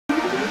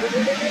Hello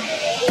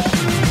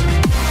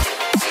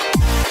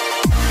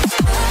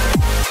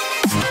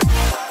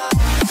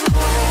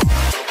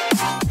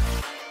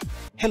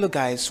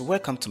guys,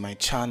 welcome to my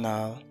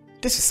channel.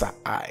 This is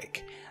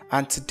Iyke,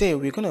 and today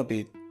we're going to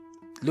be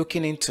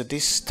looking into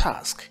this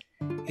task.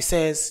 It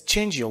says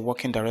change your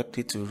working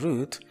directory to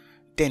root,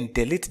 then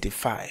delete the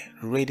file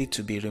ready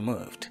to be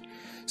removed.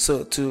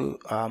 So to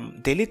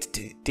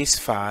delete this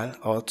file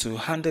or to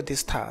handle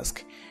this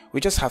task,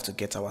 we just have to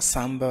get our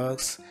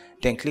sandbox,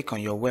 then click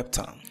on your web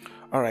term.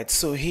 Alright,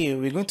 so here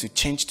we're going to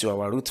change to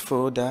our root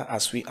folder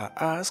as we are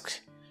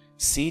asked,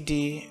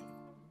 cd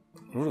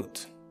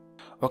root.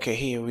 Okay,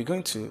 here we're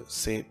going to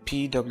say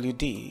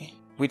pwd,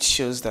 which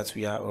shows that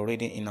we are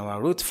already in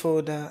our root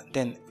folder,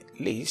 then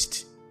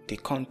list the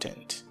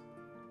content,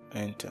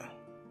 enter.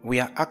 We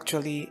are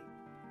actually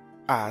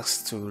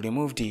asked to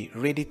remove the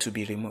ready to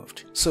be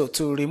removed. So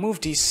to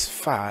remove this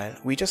file,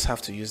 we just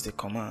have to use the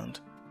command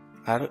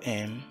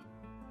rm,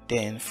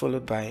 then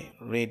followed by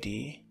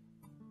ready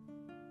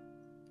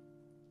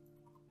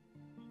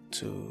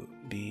to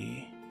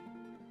be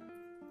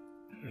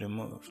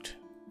removed.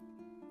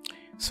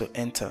 So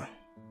enter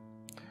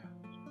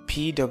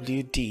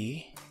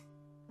pwd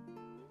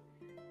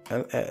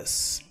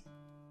ls.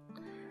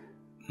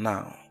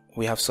 Now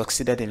we have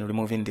succeeded in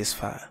removing this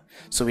file,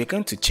 so we're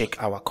going to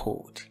check our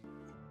code.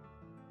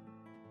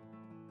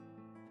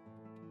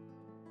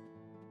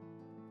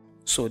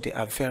 So they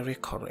are very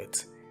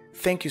correct.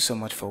 Thank you so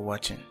much for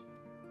watching.